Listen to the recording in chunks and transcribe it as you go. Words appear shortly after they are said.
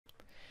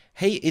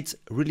Hey, it's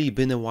really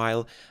been a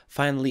while.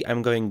 Finally,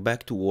 I'm going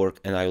back to work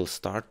and I'll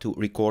start to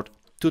record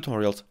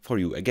tutorials for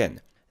you again.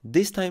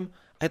 This time,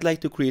 I'd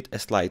like to create a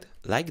slide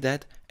like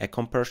that, a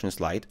comparison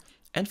slide,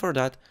 and for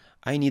that,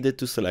 I needed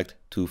to select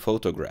two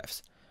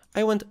photographs.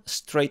 I went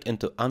straight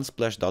into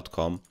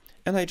unsplash.com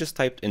and I just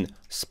typed in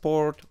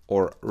sport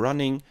or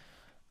running.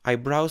 I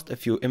browsed a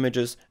few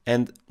images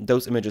and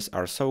those images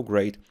are so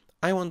great.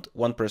 I want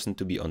one person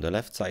to be on the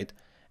left side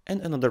and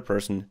another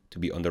person to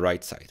be on the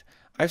right side.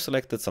 I've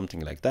selected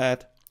something like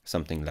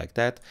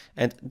that,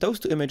 and those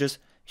two images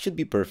should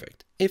be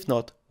perfect. If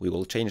not, we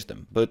will change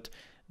them. But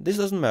this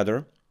doesn't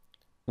matter.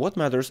 What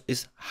matters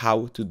is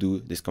how to do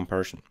this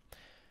comparison.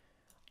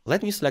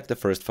 Let me select the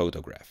first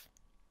photograph.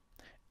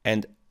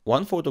 And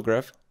one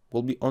photograph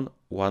will be on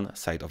one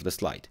side of the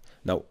slide.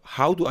 Now,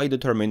 how do I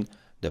determine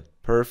the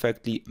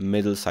perfectly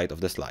middle side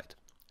of the slide?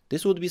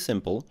 This would be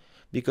simple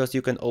because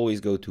you can always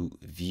go to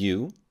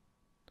View.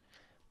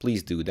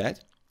 Please do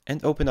that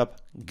and open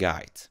up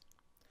Guide.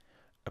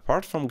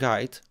 Apart from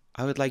Guide,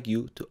 I would like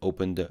you to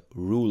open the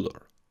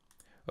ruler.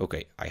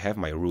 Okay, I have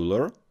my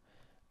ruler,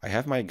 I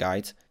have my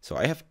guides, so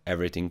I have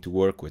everything to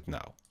work with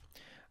now.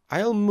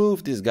 I'll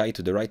move this guide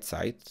to the right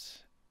side,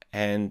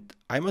 and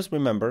I must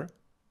remember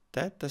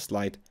that the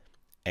slide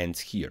ends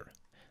here.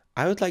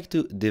 I would like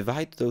to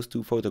divide those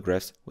two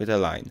photographs with a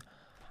line.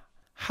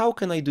 How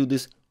can I do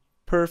this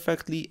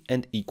perfectly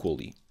and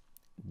equally?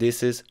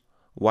 This is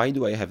why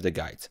do I have the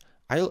guides.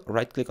 I'll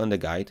right click on the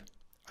guide,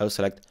 I'll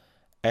select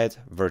Add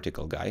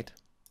Vertical Guide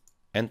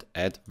and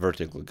Add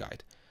Vertical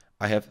Guide.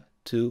 I have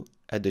two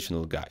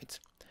additional guides.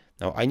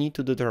 Now I need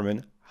to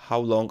determine how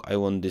long I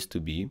want this to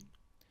be.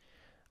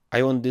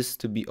 I want this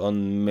to be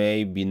on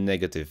maybe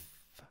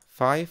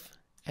 -5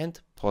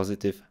 and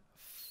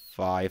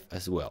 +5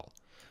 as well,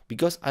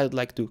 because I'd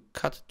like to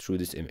cut through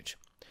this image.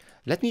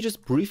 Let me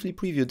just briefly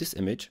preview this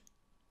image.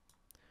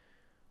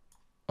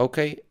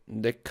 Okay,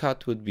 the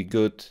cut would be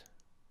good,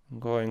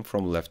 going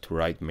from left to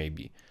right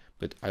maybe,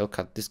 but I'll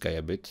cut this guy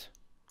a bit.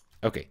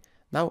 Okay,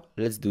 now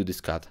let's do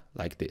this cut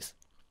like this.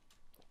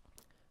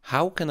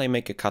 How can I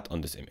make a cut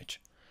on this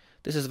image?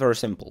 This is very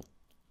simple.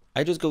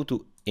 I just go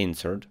to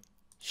Insert,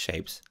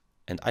 Shapes,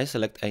 and I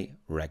select a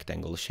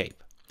rectangle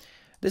shape.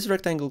 This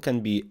rectangle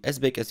can be as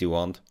big as you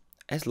want,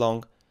 as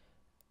long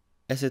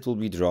as it will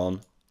be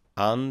drawn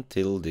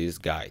until this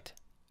guide,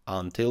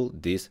 until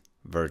this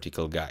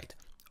vertical guide.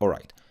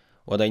 Alright,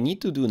 what I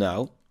need to do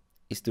now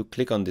is to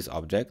click on this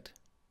object,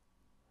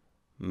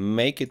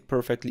 make it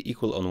perfectly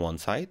equal on one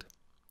side,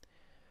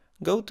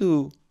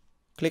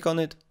 click on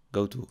it,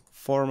 go to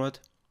Format,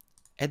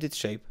 Edit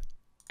Shape,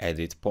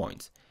 Edit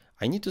Points.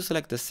 I need to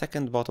select the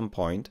second bottom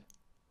point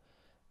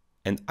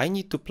and I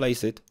need to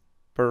place it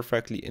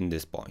perfectly in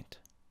this point.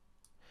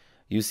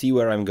 You see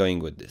where I'm going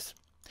with this.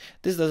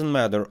 This doesn't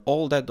matter,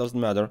 all that doesn't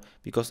matter,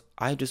 because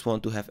I just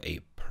want to have a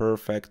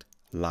perfect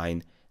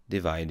line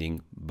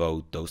dividing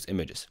both those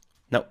images.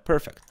 Now,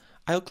 perfect.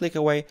 I'll click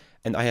away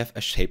and I have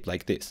a shape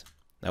like this.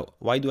 Now,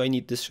 why do I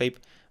need this shape?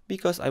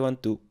 Because I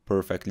want to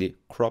perfectly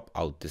crop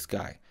out this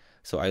guy.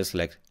 So I'll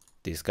select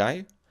this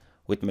guy.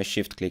 With my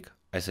shift click,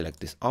 I select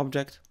this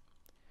object.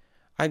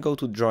 I go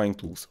to Drawing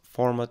Tools,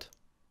 Format,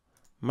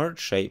 Merge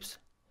Shapes,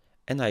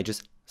 and I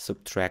just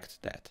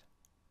subtract that.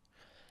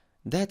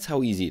 That's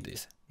how easy it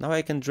is. Now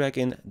I can drag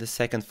in the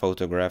second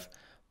photograph,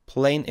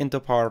 plain into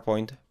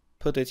PowerPoint,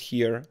 put it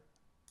here,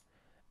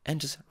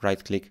 and just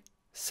right click,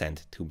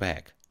 Send to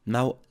Back.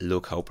 Now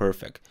look how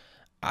perfect.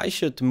 I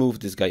should move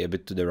this guy a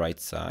bit to the right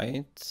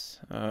side.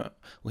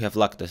 We have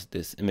luck that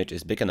this image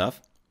is big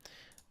enough.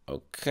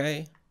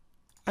 Okay.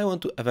 I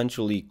want to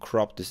eventually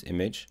crop this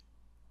image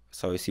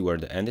so I see where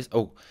the end is.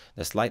 Oh,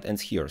 the slide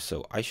ends here,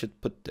 so I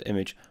should put the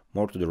image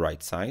more to the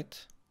right side.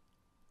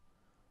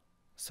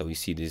 So you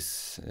see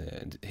this,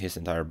 his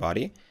entire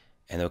body.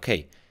 And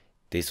okay,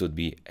 this would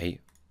be a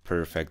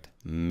perfect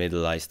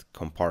middleized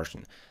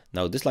comparison.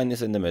 Now this line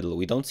is in the middle.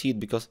 We don't see it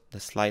because the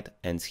slide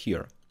ends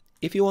here.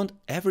 If you want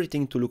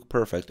everything to look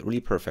perfect, really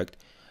perfect,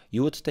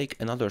 you would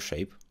take another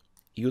shape.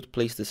 You would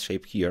place this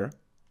shape here,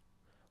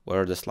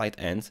 where the slide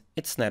ends.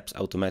 It snaps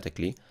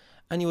automatically,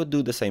 and you would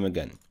do the same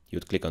again. You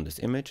would click on this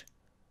image,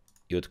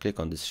 you would click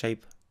on this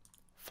shape,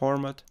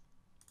 Format,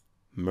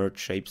 Merge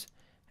Shapes,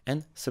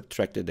 and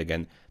subtract it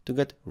again to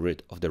get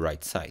rid of the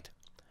right side.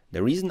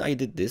 The reason I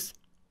did this,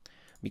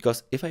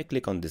 because if I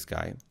click on this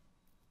guy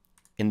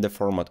in the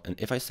format and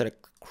if I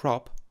select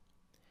crop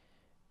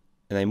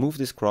and I move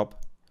this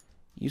crop,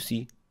 you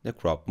see the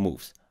crop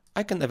moves.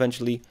 I can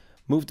eventually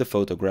move the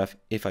photograph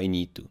if I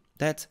need to.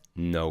 That's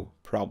no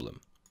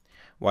problem.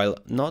 While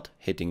not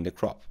hitting the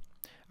crop.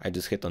 I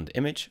just hit on the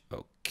image.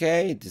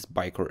 Okay, this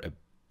biker a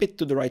bit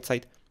to the right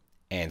side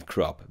and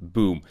crop.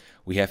 Boom,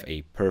 we have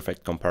a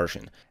perfect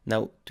comparison.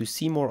 Now to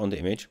see more on the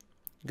image,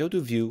 go to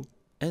View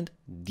and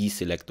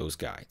deselect those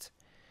guides.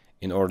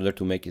 In order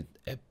to make it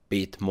a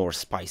bit more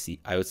spicy,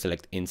 I would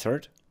select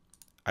Insert,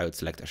 I would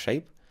select a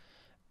shape,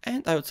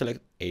 and I would select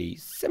a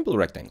simple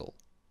rectangle.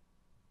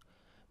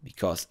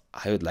 Because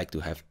I would like to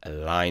have a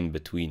line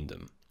between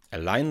them. A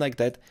line like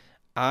that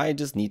I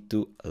just need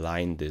to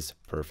line this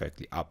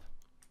perfectly up.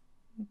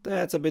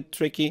 That's a bit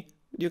tricky.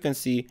 You can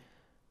see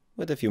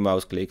with a few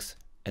mouse clicks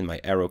and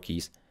my arrow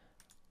keys,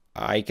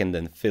 I can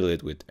then fill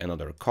it with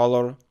another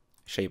color,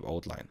 shape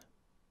outline,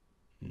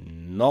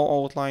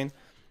 no outline.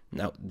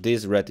 Now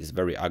this red is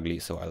very ugly,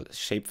 so I'll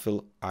shape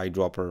fill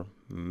eyedropper.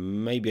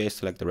 Maybe I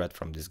select the red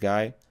from this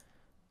guy.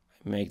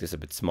 Make this a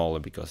bit smaller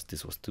because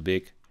this was too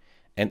big.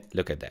 And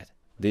look at that.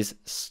 This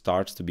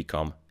starts to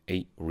become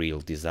a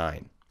real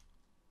design.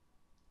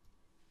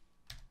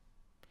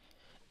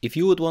 If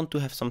you would want to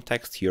have some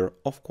text here,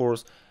 of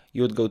course,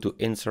 you would go to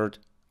Insert.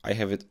 I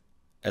have it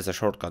as a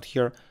shortcut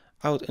here.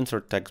 I would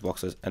insert text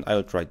boxes and I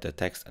would write the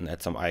text and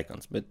add some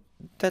icons, but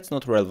that's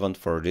not relevant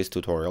for this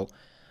tutorial.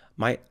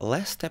 My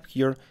last step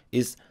here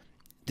is,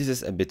 this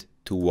is a bit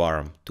too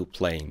warm, too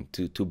plain,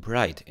 too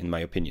bright in my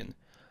opinion.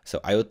 So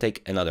I would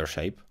take another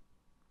shape.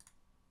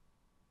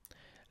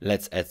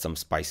 Let's add some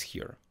spice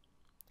here.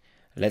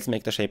 Let's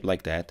make the shape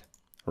like that.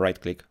 Right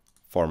click,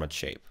 format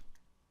shape.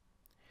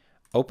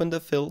 Open the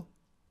fill,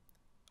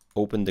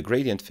 open the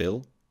gradient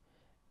fill,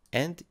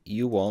 and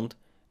you want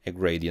a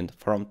gradient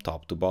from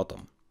top to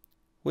bottom,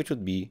 which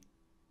would be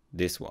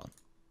this one.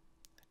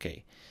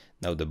 Okay,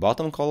 now the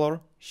bottom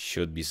color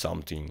should be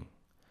something.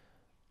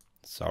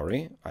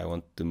 Sorry, I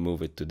want to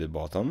move it to the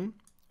bottom.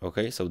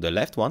 Okay, so the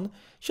left one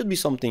should be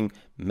something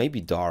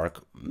maybe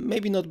dark,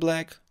 maybe not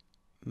black,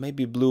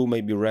 maybe blue,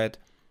 maybe red.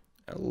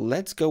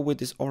 Let's go with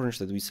this orange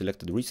that we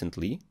selected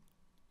recently.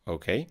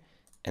 Okay,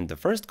 and the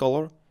first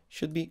color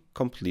should be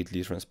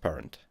completely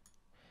transparent.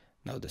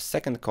 Now the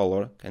second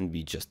color can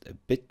be just a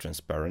bit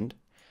transparent,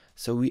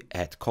 so we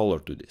add color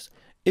to this.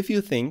 If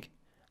you think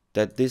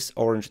that this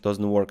orange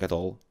doesn't work at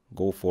all,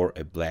 go for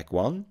a black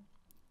one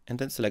and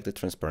then select the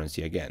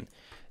transparency again.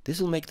 This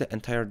will make the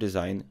entire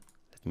design,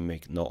 let me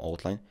make no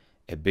outline,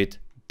 a bit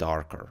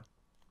darker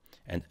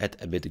and add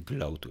a bit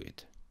glow to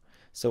it.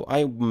 So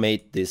I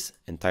made this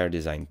entire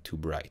design too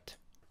bright.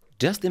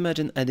 Just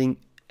imagine adding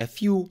a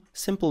few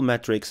simple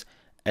metrics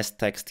as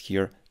text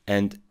here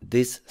and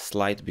this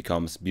slide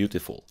becomes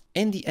beautiful.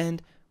 In the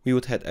end, we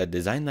would have a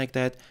design like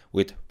that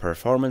with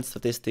performance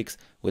statistics,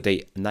 with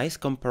a nice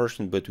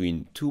comparison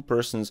between two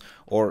persons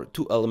or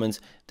two elements.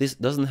 This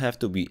doesn't have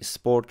to be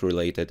sport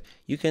related.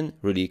 You can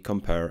really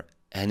compare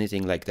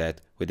anything like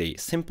that with a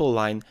simple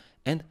line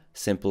and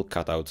simple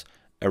cutouts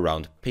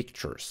around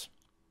pictures.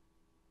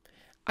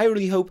 I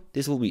really hope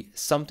this will be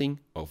something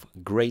of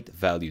great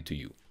value to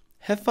you.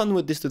 Have fun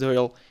with this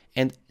tutorial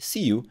and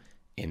see you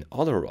in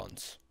other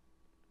ones.